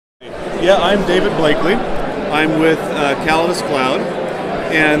Yeah, I'm David Blakely. I'm with Callidus Cloud,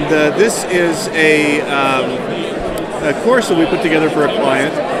 and this is a course that we put together for a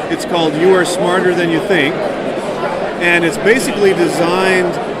client. It's called You Are Smarter Than You Think, and it's basically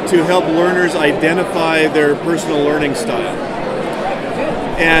designed to help learners identify their personal learning style.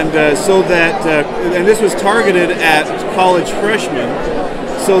 And and this was targeted at college freshmen,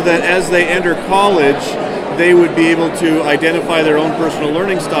 so that as they enter college, they would be able to identify their own personal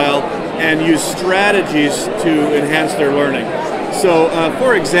learning style and use strategies to enhance their learning. So,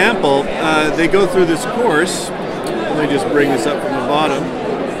 for example, they go through this course. Let me just bring this up from the bottom.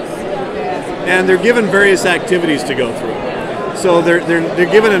 And they're given various activities to go through. So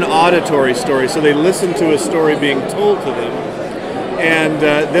they're given an auditory story, so they listen to a story being told to them. And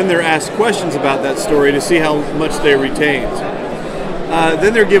then they're asked questions about that story to see how much they retained.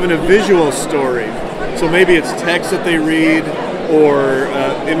 Then they're given a visual story. So maybe it's text that they read or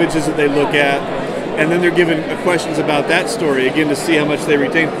images that they look at, and then they're given questions about that story, again, to see how much they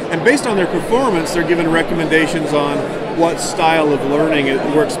retain. And based on their performance, they're given recommendations on what style of learning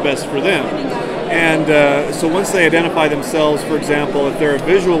works best for them. And so once they identify themselves, for example, if they're a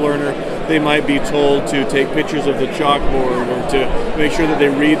visual learner, they might be told to take pictures of the chalkboard or to make sure that they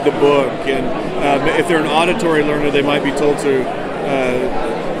read the book. And if they're an auditory learner, they might be told to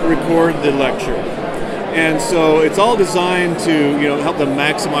record the lecture. And so it's all designed to help them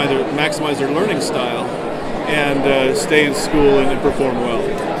maximize their learning style and stay in school and perform well.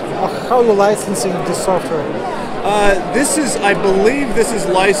 How are you licensing this software? I believe this is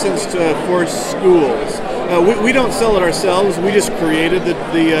licensed for schools. We don't sell it ourselves. We just created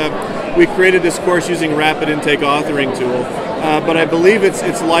we created this course using Rapid Intake Authoring tool. But I believe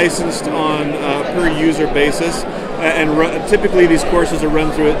it's licensed on per user basis. And typically these courses are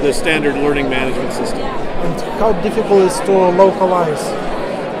run through the standard learning management system. And how difficult is to localize?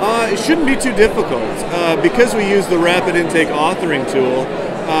 It shouldn't be too difficult. Because we use the Rapid Intake Authoring tool,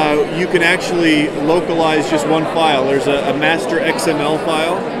 you can actually localize just one file. There's a master XML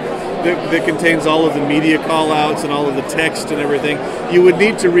file that contains all of the media callouts and all of the text and everything. You would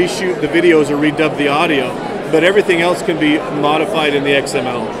need to reshoot the videos or redub the audio, but everything else can be modified in the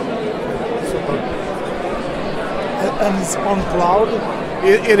XML. And it's on cloud?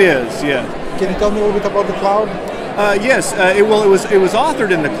 It is, yeah. Can you tell me a little bit about the cloud? Yes. It was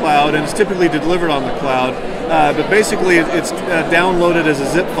authored in the cloud, and it's typically delivered on the cloud. But basically, it's downloaded as a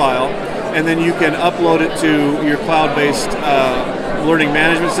zip file, and then you can upload it to your cloud-based learning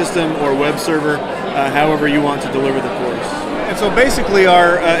management system or web server, however you want to deliver the course. And so basically,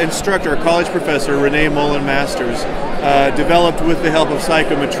 our instructor, our college professor, Renee Mullen-Masters, developed with the help of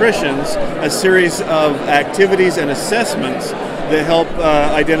psychometricians a series of activities and assessments that help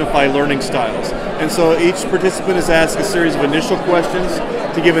identify learning styles. And so each participant is asked a series of initial questions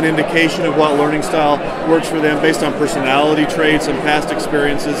to give an indication of what learning style works for them based on personality traits and past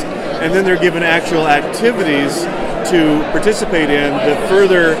experiences. And then they're given actual activities to participate in that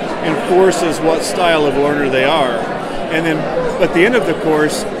further enforces what style of learner they are. And then at the end of the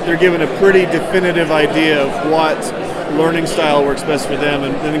course, they're given a pretty definitive idea of what learning style works best for them,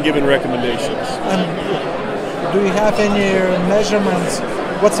 and then given recommendations. And do you have any measurements?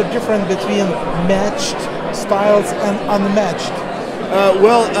 What's the difference between matched styles and unmatched?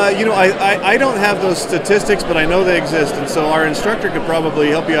 I don't have those statistics, but I know they exist, and so our instructor could probably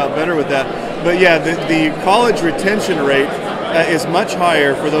help you out better with that. But yeah, the college retention rate is much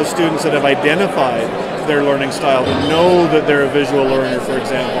higher for those students that have identified their learning style, that know that they're a visual learner, for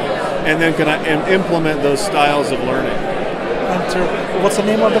example, and then can implement those styles of learning. And what's the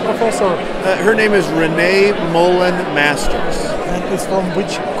name of the professor? Her name is Renee Mullen-Masters. And it's from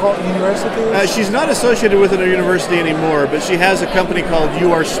which university? She's not associated with a university anymore, but she has a company called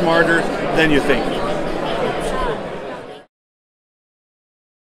You Are Smarter Than You Think.